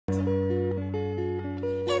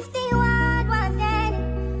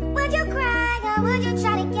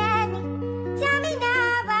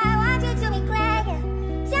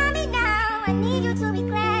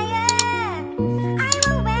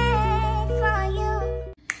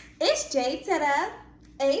It's J to the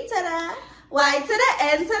A to the Y to the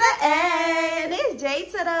N to the A. And it's J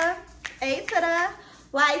to the A to the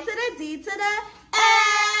Y to the D to the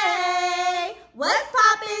A. What's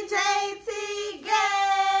poppin', JT gang?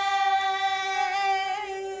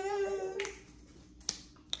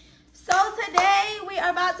 So today we are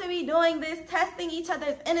about to be doing this testing each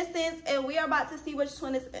other's innocence, and we are about to see which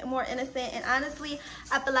one is more innocent. And honestly,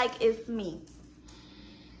 I feel like it's me.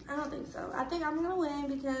 I don't think so. I think I'm gonna win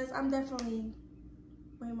because I'm definitely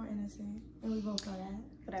way more innocent, and we both know that.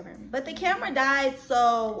 Whatever. But the camera died,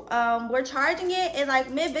 so we're charging it, and like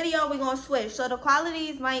mid-video we're gonna switch. So the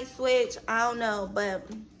qualities might switch. I don't know, but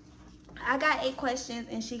I got 8 questions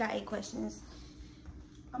and she got 8 questions.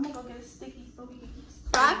 I'm gonna go get a sticky so we can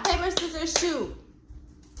rock, paper, scissors, shoot.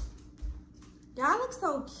 Y'all look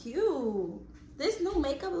so cute. This new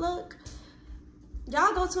makeup look.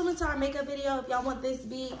 Y'all go tune into our makeup video if y'all want this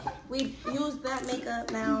beat. We use that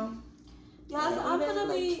makeup now. Y'all, so I'm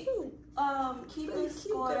gonna be keeping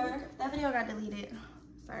score. That video got deleted.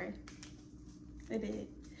 Sorry. It did.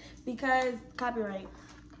 Because copyright.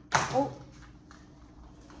 Oh.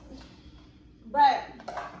 But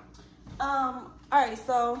alright,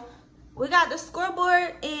 so we got the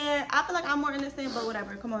scoreboard, and I feel like I'm more innocent, but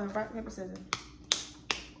whatever. Come on, rock, paper, scissors.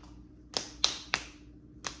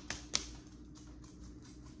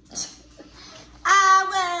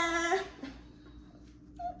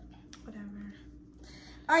 Whatever.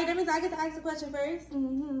 All right, that means I get to ask the question first.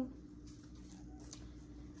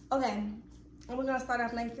 Okay, and we're gonna start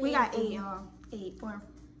off nice. We got 8, y'all. 8, 4.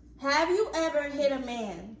 Have you ever hit a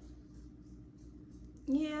man?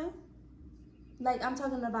 Yeah. Like, I'm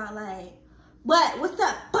talking about like, what? What's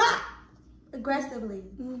up? Bah! Aggressively.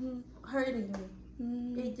 Hurting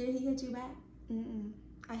you. Did he hit you back?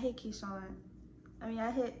 I hit Keyshawn. I mean,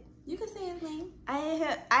 I hit. You can say his name. I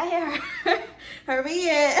hit her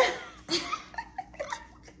man.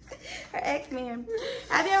 Her ex-man.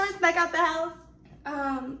 Have you ever snuck out the house?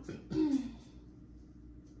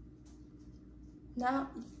 No.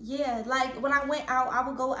 Yeah, like when I went out, I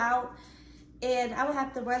would go out and I would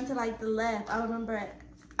have to run to like the left. I remember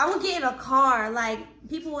I would get in a car, like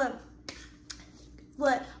people would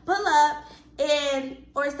pull up and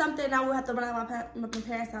or something. I would have to run out of my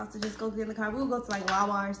parents' house to just go get in the car. We would go to like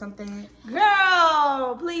Wawa or something.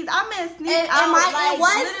 Girl, please, I meant sneak out. Like,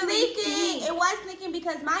 it was sneaking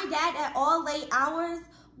because my dad at all late hours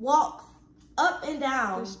walks up and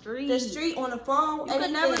down the street on the phone. You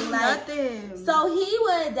could never do nothing. So he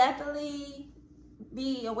would definitely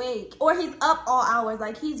be awake, or he's up all hours.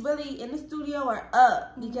 Like he's really in the studio or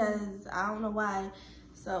up because I don't know why.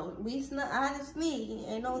 So we snuck. I had to sneak.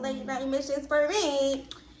 Ain't no late night missions for me.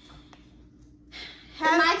 It's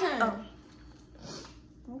my turn. Oh.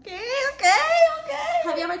 Okay.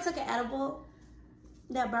 Have you ever took an edible?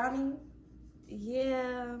 That brownie?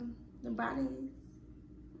 Yeah, the brownies.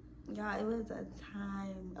 Y'all, it was a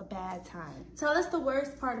bad time. Tell us the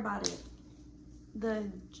worst part about it.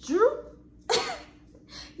 The droop.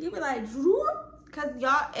 You be like droop. Cause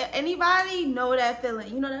y'all, anybody know that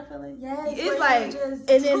feeling? You know that feeling? Yes. It's like,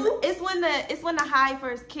 and then it's when the high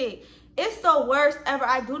first kick. It's the worst ever.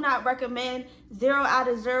 I do not recommend. 0 out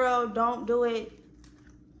of 0. Don't do it.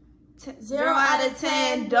 0 out of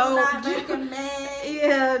 10. Don't recommend.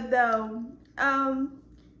 Yeah, no.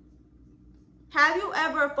 Have you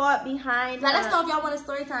ever fought behind? Let us know if y'all want a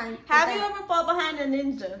story time. Have you ever fought behind a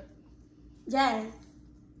ninja? Yes.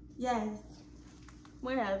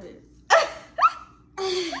 Where have it? And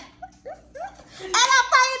I'm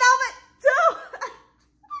fighting over it too.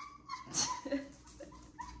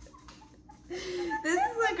 This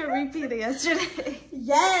is like a repeat of yesterday.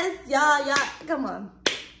 Yes, y'all, come on.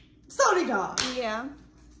 So did y'all. Yeah.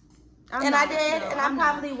 I did, and I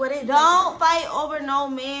probably wouldn't. Don't fight over no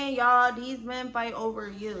man, y'all. These men fight over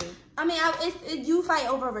you. I mean, you fight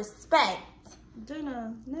over respect.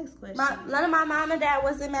 Dana, next question. None of my mom and dad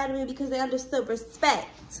wasn't mad at me because they understood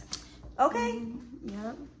respect. Okay?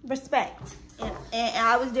 Yeah. Respect. And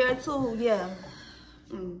I was there too, yeah.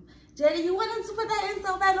 Jenny, you wanted to put that in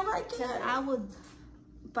so bad, nobody cared. I would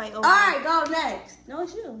fight over. All right, go next. No,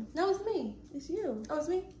 it's you. No, it's me. It's you. Oh, it's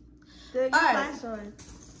me? All right.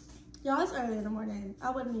 Y'all, it's early in the morning.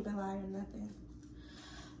 I wouldn't even lie or nothing.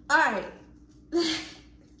 All right.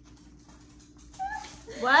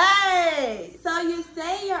 What? So you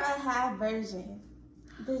say you're a half virgin.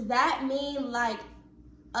 Does that mean like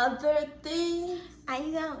other things? I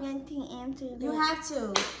don't want to answer that. You have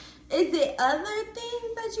to. Is it other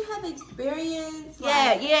things that you have experienced?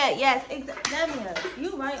 Yeah, like, yes. Damn,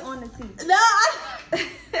 you right on the teeth. No,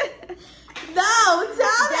 no,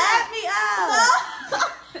 tell me. Dab me up. No.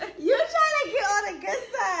 You're trying to get on the good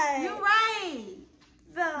side. You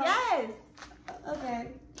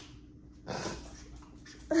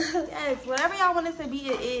want it to be,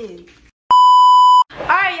 it is.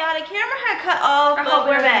 Alright, y'all, the camera had cut off, but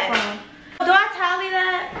we're back. Do I tally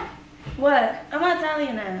that? What? I'm not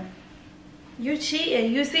tallying that. You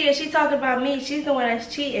cheating. You see it, she talking about me. She's the one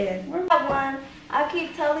that's cheating. We're one. I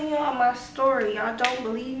keep telling y'all my story. Y'all don't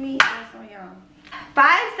believe me? That's on y'all.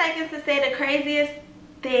 5 seconds to say the craziest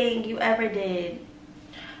thing you ever did.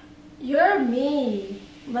 You're me.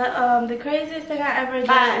 But the craziest thing I ever did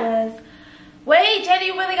was... Wait, Jenny,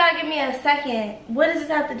 you really gotta give me a second. What does this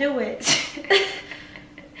have to do with?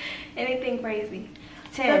 Anything crazy.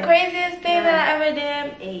 10. The craziest thing that I ever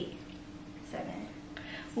did, 8, 7,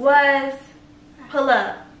 was pull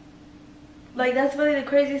up. Like, that's really the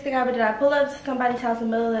craziest thing I ever did. I pulled up to somebody's house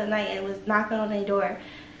in the middle of the night and was knocking on their door.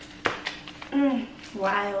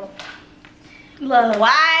 Wild. Love.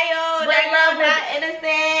 Wild. What love not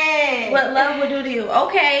innocent. What love would do to you.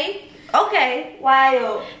 Okay. Okay.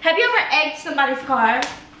 Wild. Have you ever egged somebody's car?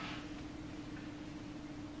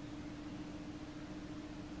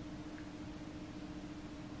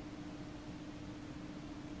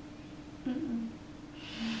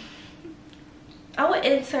 I would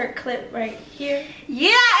insert clip right here. Yeah,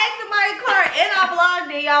 I egged somebody's car and I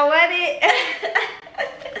vlogged it. Y'all want it?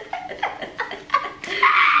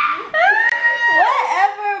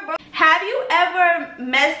 Whatever, bro. Have you ever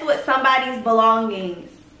messed with somebody's belongings?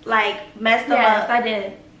 Like messed them up? Yes, I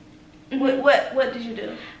did. What did you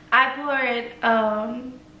do? I poured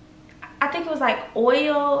I think it was like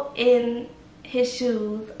oil in his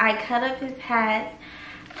shoes. I cut up his hat.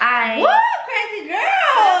 Woo, crazy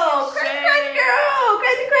girl! Crazy girl!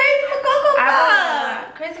 Crazy for Cocoa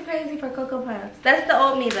Puffs! Crazy for Cocoa Puffs. That's the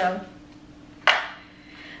old me though.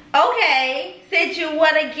 Okay, since you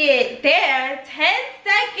want to get there, 10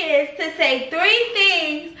 seconds to say 3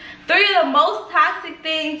 things, 3 of the most toxic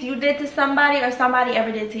things you did to somebody or somebody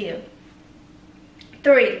ever did to you.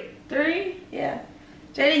 3. 3? Yeah.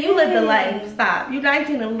 JD, you lived the life. Stop. You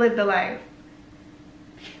 19 and lived the life.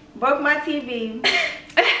 Broke my TV.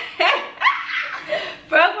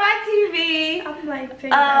 Broke my TV. I'm like,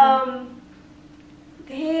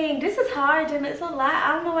 dang, this is hard, and it's a lot.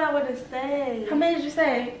 I don't know what I would have said. How many did you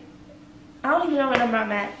say? I don't even know what number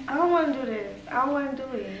I'm at. I don't want to do this. I don't want to do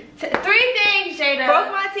it. 3 things, Jada.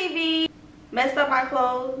 Broke my TV. Messed up my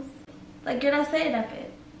clothes. Like, you're not saying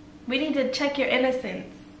nothing. We need to check your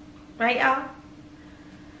innocence. Right, y'all?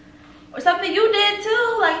 Or something you did,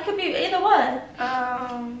 too. Like, it could be either one.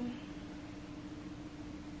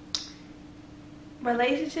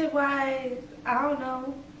 Relationship-wise, I don't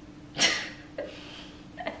know.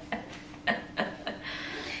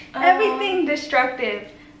 Everything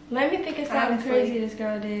destructive. Let me think of something crazy this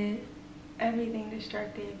girl did. Everything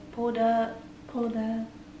destructive. Pulled up. Pulled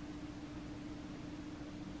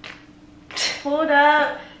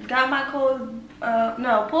up. Got my clothes.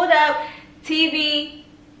 No, pulled up. TV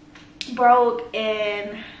broke,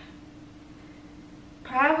 and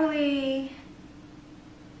probably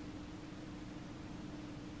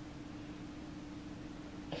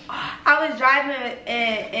I was driving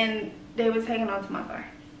and they was hanging on to my car.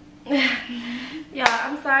 Yeah,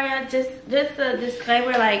 I'm sorry. Just a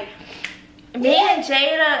disclaimer, like, me and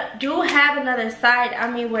Jada do have another side. I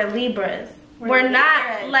mean, we're Libras. We're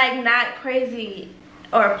not like not crazy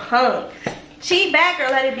or punks. Cheat back or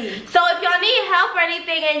let it be. So if y'all need help or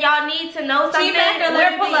anything and y'all need to know something,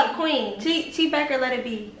 we're pull up queens. Cheat back or let it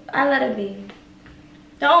be. I let it be.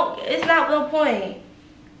 Don't. It's not no point.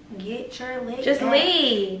 Get your lick just back.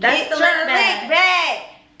 Leave. That's the lick back.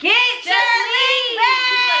 Get your lick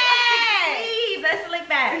back. Leave. That's the lick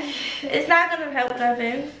back. It's not gonna help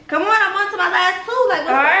nothing. Come on, I'm on to my last 2. Like, what's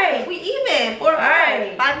alright? We even. 4 or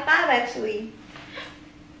 5. 5 and 5 actually.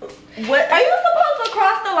 What are you supposed to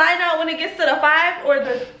cross the line out when it gets to the 5 or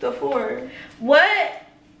the 4?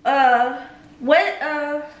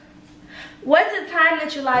 What's the time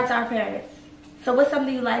that you lied to our parents? So what's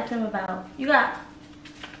something you lied to them about? You got?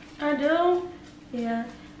 I do? Yeah.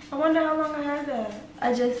 I wonder how long I had that.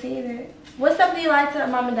 I just seen it. What's something you lied to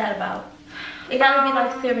mom and dad about? It gotta be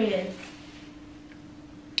like serious.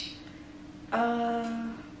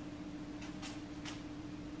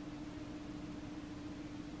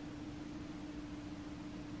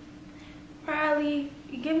 Probably,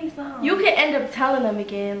 give me some. You could end up telling them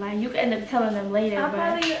again. Like, you could end up telling them later. I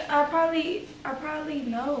probably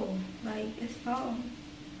know. Like, it's something.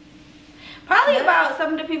 Probably about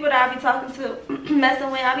some of the people that I be talking to,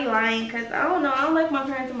 messing with. I be lying because I don't know. I don't like my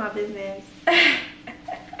parents in my business.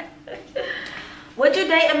 Would you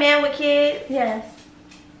date a man with kids? Yes.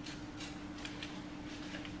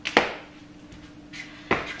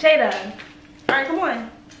 Jada. All right, come on.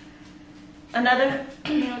 Another.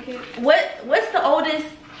 Okay. What's the oldest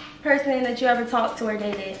person that you ever talked to or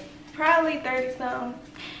dated? Probably 30 something.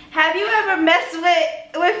 Have you ever messed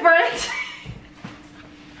with friends?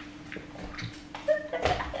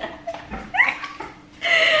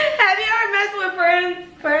 Have you ever messed with friends?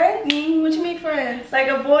 Friends? What you mean friends? Like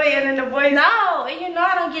a boy and then the boy? No, and you know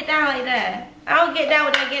I don't get down like that. I don't get down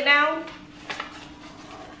with that get down.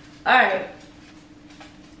 Alright.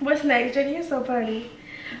 What's next, Jenny? You're so funny.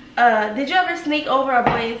 Did you ever sneak over a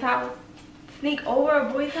boy's house? Sneak over a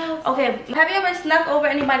boy's house? Okay, have you ever snuck over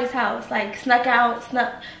anybody's house? Like snuck out,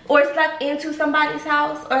 snuck into somebody's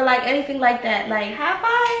house? Or like anything like that? Like, have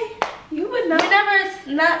I? You would know. You never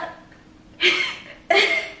snuck.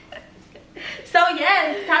 So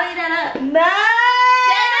yes, tally that up. No!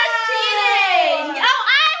 Jenna's cheating! Oh,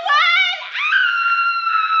 I won!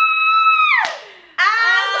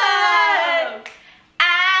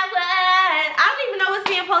 I don't even know what's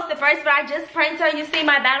being posted first, but I just pranked her. You see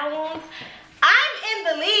my battle wounds? I'm in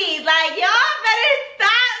the lead. Like, y'all better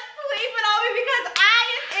stop sleeping on me because I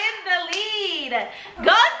am in the lead.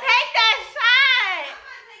 Go take that shot.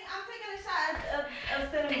 I'm taking a shot of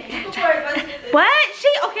cinnamon. What?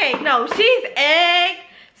 Okay, no, she's egg,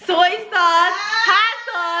 soy sauce, hot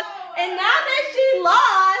sauce, and now that she's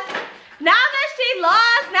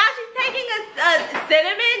taking a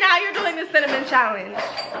cinnamon. Now you're doing the cinnamon challenge.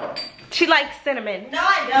 She likes cinnamon. No,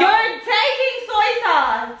 I don't. You're taking soy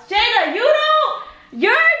sauce. Jada,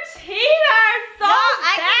 you're a cheater so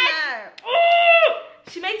bad.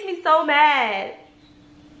 She makes me so mad.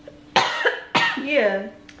 Yeah.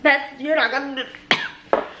 You're not gonna do.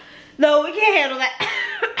 No, we can't handle that.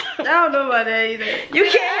 I don't know about that either. You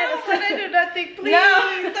can't handle something. Do nothing, please. No,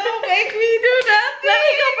 don't make me do nothing. Let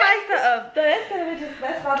me go buy something. That's gonna just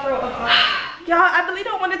mess my throat up. Y'all, I really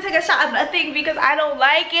don't want to take a shot of nothing because I don't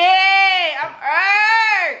like it. I'm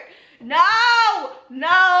hurt. No.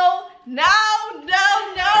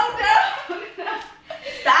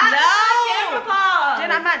 Stop. No.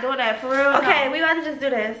 Jen, I'm not doing that for real. Okay, we about to just do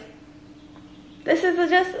this. This is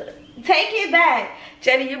just take it back.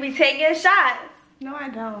 Jenny, you be taking shots. No, I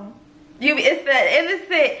don't. It's the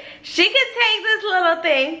innocent. She can take this little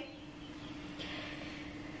thing.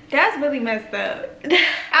 That's really messed up.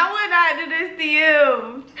 I would not do this to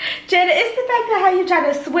you. Jenna, it's the fact that how you try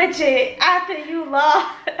to switch it after you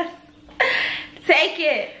lost. Take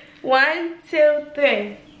it. 1, 2,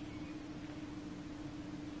 3.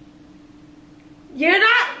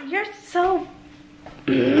 You're so...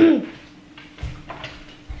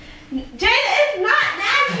 Jada, it's not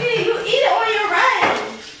nasty. You eat it on your run.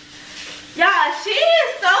 Y'all, she is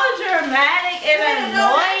so dramatic and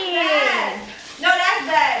annoying. No, that's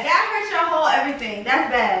bad. That hurts your whole everything. That's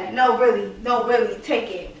bad. No, really. Take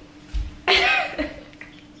it. Ew! Ew!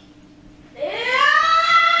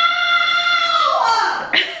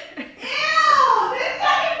 This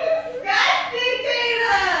is disgusting,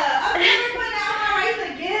 Jada. I'm never putting that on my rice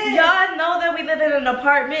again. Y'all know that we live in an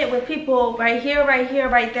apartment with people right here,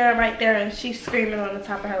 right there, and she's screaming on the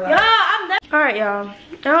top of her lungs. Alright, y'all.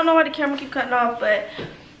 I don't know why the camera keep cutting off, but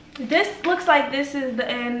this looks like this is the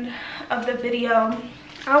end of the video.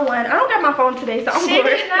 I won. I don't got my phone today, so I'm bored.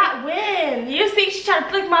 She did not win. You see, she tried to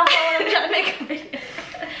click my phone and try to make a video.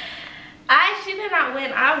 She did not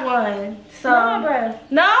win. I won. So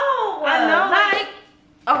no, I know. Like,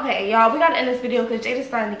 okay, y'all, we gotta end this video because Jada's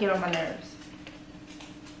starting to get on my nerves.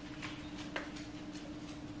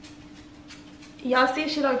 Y'all see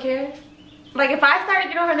she don't care? Like, if I start to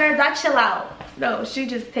get on her nerves, I chill out. No, she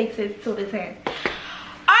just takes it to this hand.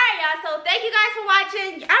 Alright, y'all, so thank you guys for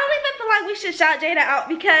watching. I don't even feel like we should shout Jada out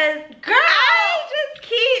because, girl, I just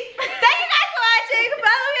keep... Thank you guys for watching.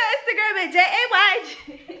 Follow me on Instagram at JAY.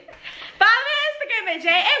 Follow me on Instagram at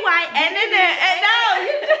JAY. And then,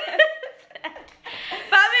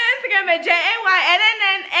 follow me on Instagram at JAY. And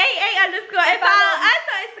then AA_. And follow us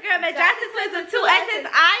on Instagram at JacksonTwins with 2 S's.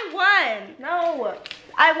 I won. No.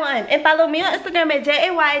 I won. And follow me on Instagram at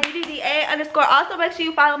JAYDDA_. Also make sure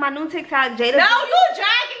you follow my new TikTok, Jada. No, you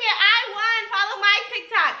dragging it. I won. Follow my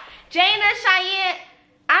TikTok. Jana Cheyenne.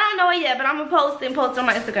 I don't know it yet, but I'm gonna post on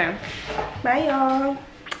my Instagram. Bye, y'all.